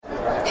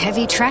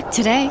Heavy track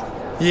today.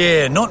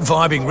 Yeah, not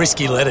vibing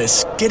risky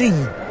lettuce.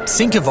 Getting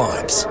sinker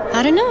vibes.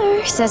 I don't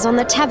know. Says on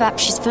the Tab app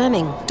she's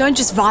firming. Don't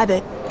just vibe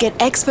it. Get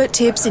expert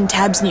tips in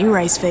Tab's new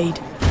race feed.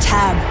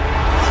 Tab.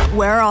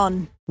 We're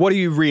on. What are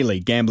you really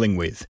gambling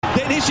with?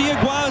 Then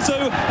Ishiaguazu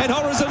and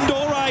Horizon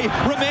Dore.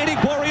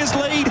 Romantic Warriors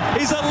lead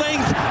is a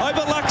length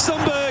over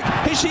Luxembourg.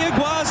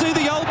 Ishiaguazu,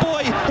 the old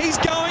boy, he's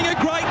going a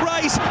great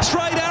race.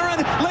 Straight Aaron,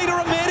 leader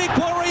Romantic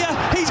Warrior.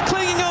 He's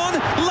clinging on.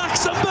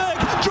 Luxembourg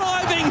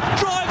driving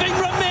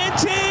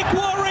Romantic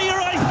Warrior,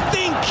 I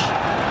think.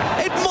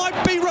 It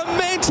might be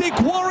Romantic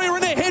Warrior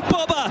in a head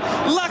bobber.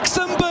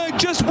 Luxembourg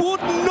just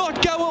would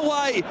not go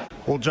away.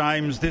 Well,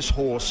 James, this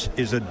horse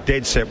is a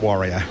dead-set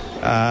warrior.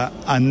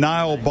 A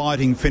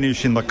nail-biting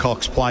finish in the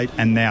Cox Plate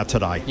and now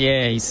today.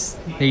 Yeah,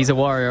 he's a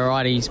warrior,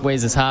 right? He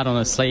wears his heart on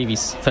his sleeve.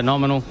 He's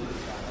phenomenal.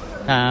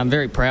 I'm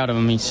very proud of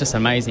him. He's just an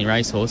amazing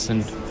racehorse.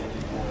 And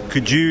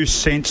could you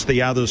sense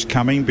the others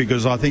coming?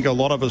 Because I think a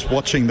lot of us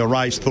watching the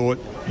race thought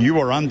you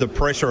were under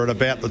pressure at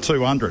about the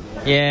 200.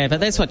 Yeah, but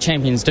that's what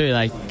champions do.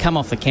 They come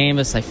off the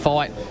canvas, they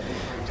fight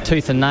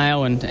tooth and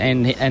nail,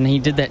 and he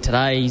did that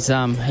today.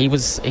 He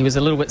was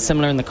a little bit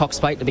similar in the Cox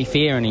Plate, to be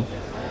fair, and he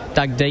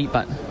dug deep,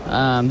 but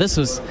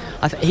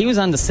he was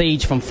under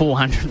siege from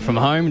 400 from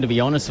home, to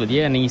be honest with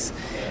you, and he's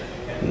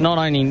not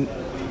only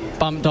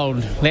bumped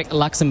old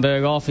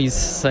Luxembourg off, he's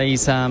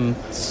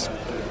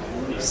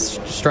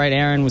straight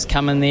Aaron was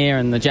coming there,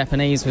 and the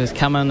Japanese was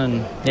coming, and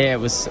yeah, it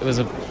was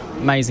an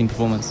amazing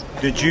performance.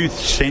 Did you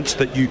sense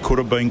that you could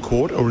have been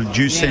caught, or did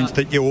you sense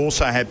that you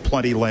also had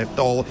plenty left?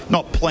 Or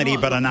not plenty,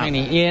 but enough?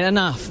 Yeah,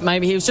 enough.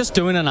 Maybe he was just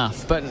doing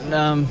enough, but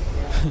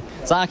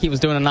Zaki was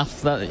doing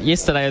enough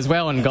yesterday as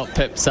well and got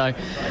pipped. So,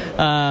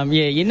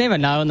 you never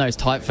know in those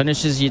tight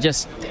finishes. You're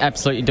just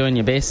absolutely doing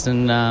your best,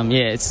 and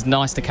it's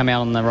nice to come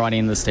out on the right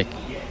end of the stick.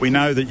 We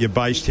know that you're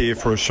based here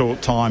for a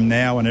short time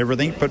now and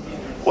everything, but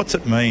what's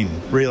it mean,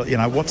 really?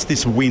 What's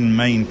this win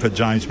mean for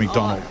James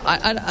McDonald?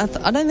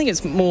 I don't think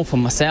it's more for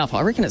myself.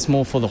 I reckon it's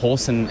more for the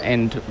horse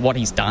and what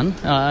he's done.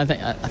 I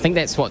think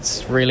that's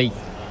what's really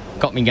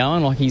got me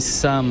going. Like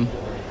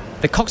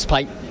the Cox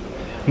Plate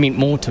meant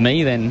more to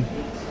me than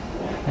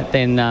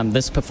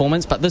this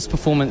performance. But this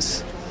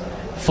performance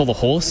for the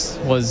horse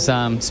was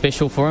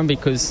special for him,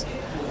 because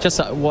just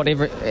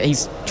whatever,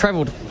 he's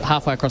travelled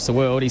halfway across the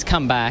world, he's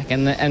come back,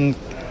 and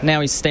now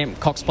he's stamped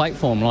Cox Plate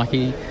for him. Like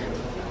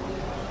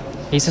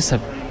he's just a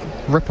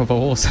rip of a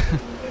horse.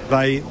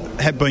 They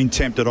have been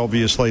tempted,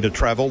 obviously, to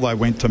travel. They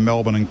went to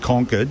Melbourne and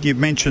conquered. You've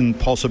mentioned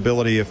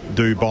possibility of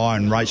Dubai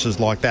and races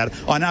like that.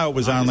 I know it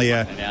was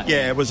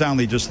it was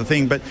only just the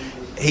thing, but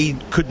he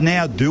could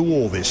now do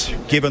all this,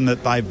 given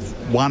that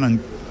they've won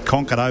and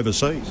conquered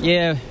overseas.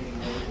 Yeah,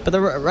 but the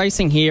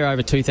racing here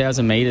over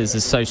 2,000 metres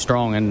is so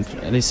strong, and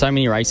there's so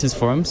many races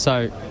for him.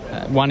 So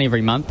one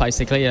every month,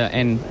 basically,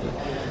 and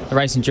the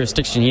racing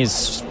jurisdiction here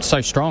is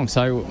so strong.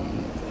 So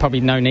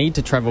probably no need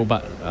to travel,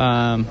 but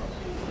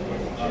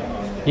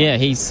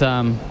he's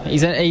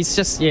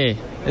just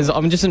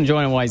I'm just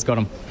enjoying the way he's got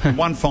him.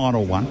 One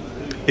final one.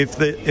 If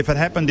it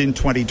happened in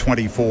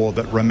 2024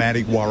 that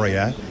Romantic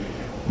Warrior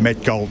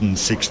met Golden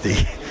 60,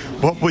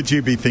 what would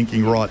you be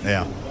thinking right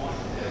now?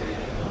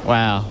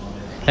 Wow,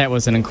 that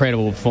was an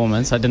incredible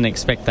performance. I didn't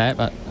expect that,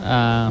 but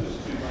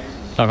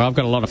I've got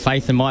a lot of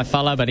faith in my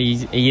fella, but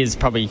he is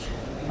probably,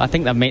 I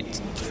think they've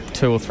met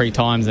 2 or 3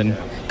 times, and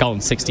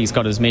Golden 60's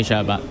got his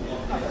measure, but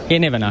you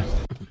never know.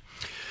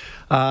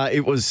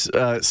 It was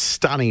a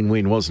stunning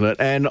win, wasn't it?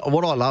 And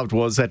what I loved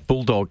was that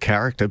bulldog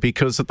character,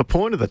 because at the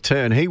point of the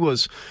turn, he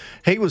was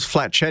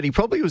flat chat. He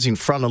probably was in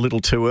front a little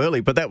too early,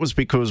 but that was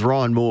because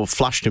Ryan Moore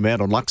flushed him out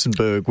on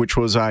Luxembourg, which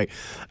was a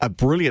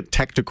brilliant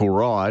tactical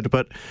ride.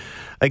 But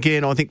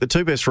again, I think the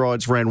 2 best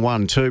rides ran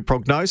 1-2.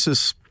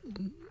 Prognosis,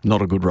 not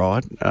a good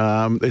ride.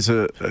 There's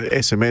a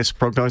SMS.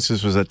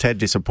 Prognosis was a tad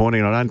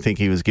disappointing. I don't think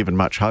he was given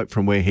much hope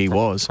from where he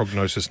was.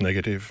 Prognosis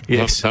negative.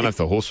 Yes. I don't know if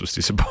the horse was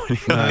disappointing.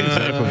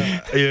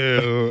 Exactly.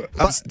 Yeah.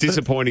 It's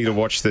disappointing to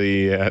watch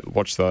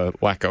the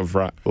lack of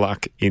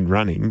luck in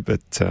running, but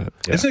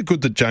isn't it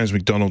good that James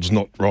McDonald's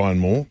not Ryan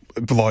Moore?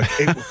 Isn't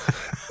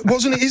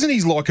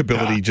his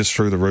likability just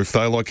through the roof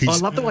though? I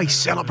love the way he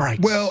celebrates.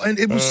 Well, and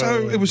it was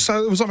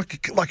like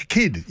a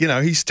kid.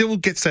 He still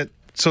gets that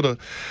sort of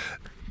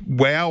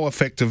wow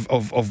effect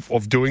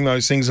of doing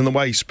those things, and the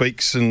way he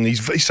speaks, and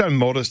he's so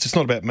modest. It's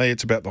not about me,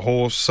 it's about the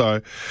horse.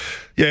 So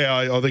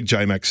yeah, I think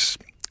J-Max,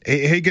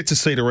 he gets a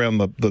seat around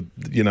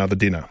the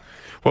dinner.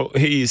 Well,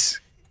 he's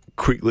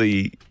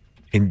quickly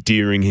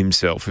endearing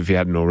himself, if he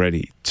hadn't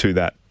already, to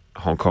that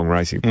Hong Kong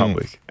racing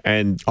public.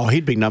 And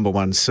he'd be number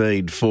 1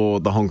 seed for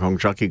the Hong Kong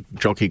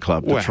Jockey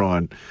Club to try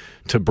and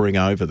to bring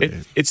over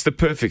there. It's the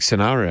perfect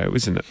scenario,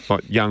 isn't it?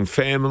 Like young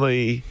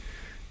family.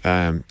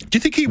 Do you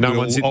think he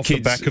will, off the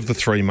back of the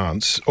 3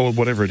 months, or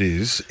whatever it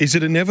is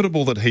it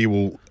inevitable that he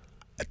will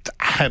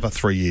have a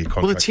 3-year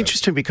contract? Well, it's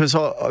interesting because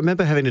I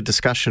remember having a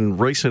discussion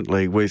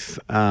recently with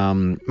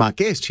Mark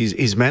Guest,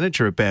 his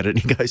manager, about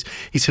it. And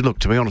he said, look,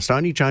 to be honest,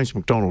 only James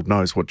McDonald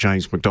knows what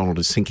James McDonald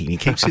is thinking. He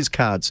keeps his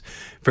cards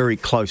very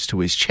close to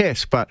his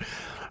chest, but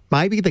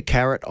maybe the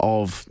carrot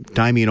of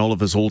Damien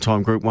Oliver's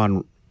all-time Group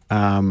 1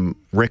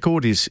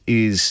 record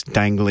is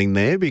dangling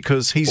there,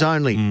 because he's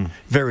only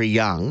very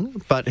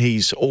young, but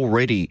he's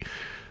already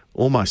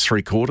almost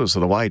 3/4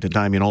 of the way to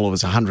Damien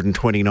Oliver's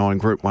 129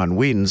 Group 1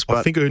 wins. But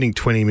I think earning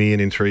 $20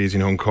 million in 3 years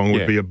in Hong Kong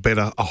would be a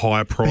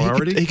higher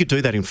priority. He could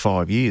do that in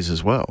 5 years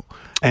as well.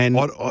 And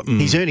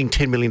he's earning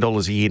 $10 million a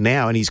year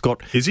now, and he's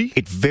got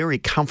it very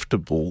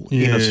comfortable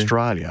in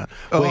Australia,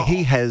 where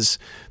he has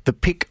the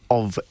pick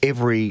of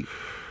every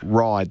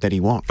ride that he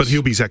wants. But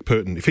he'll be Zach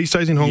Purton. If he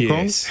stays in Hong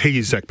Kong, he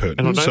is Zach Purton.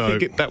 And I don't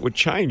think that would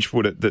change,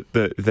 would it?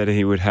 That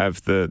he would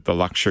have the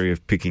luxury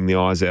of picking the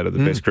eyes out of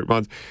the best Group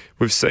 1s.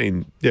 We've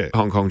seen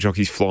Hong Kong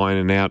jockeys fly in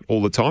and out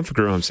all the time for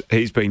Group 1s.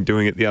 He's been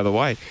doing it the other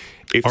way.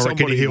 If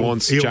somebody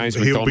wants James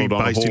McDonald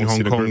on a horse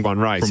in a Group 1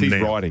 race, he's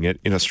riding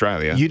it in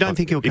Australia. You don't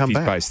think he'll come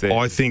back? Based there.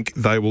 I think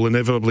they will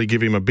inevitably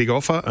give him a big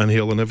offer, and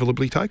he'll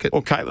inevitably take it.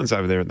 Well, Caitlin's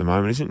over there at the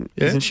moment,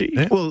 isn't she?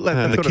 Yeah. Well,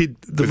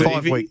 the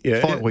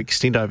 5-week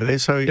stint over there.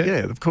 So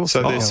of course.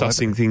 So they're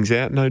sussing things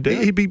out, no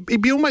doubt. He'd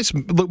be almost.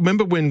 Look,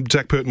 remember when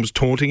Zach Purton was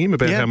taunting him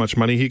about how much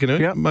money he can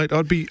earn, mate?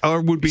 I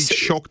would be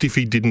shocked if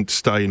he didn't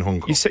stay in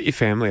Hong Kong. You set your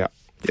family up.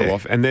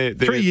 Life. And they're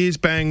 3 years,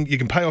 bang, you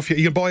can pay off.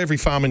 You can buy every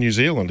farm in New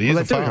Zealand. Well,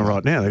 they're doing it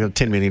right now. They've got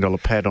a $10 million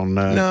pad on.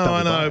 No,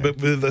 I know,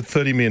 but with a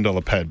 $30 million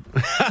pad.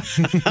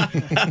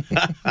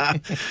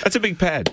 That's a big pad.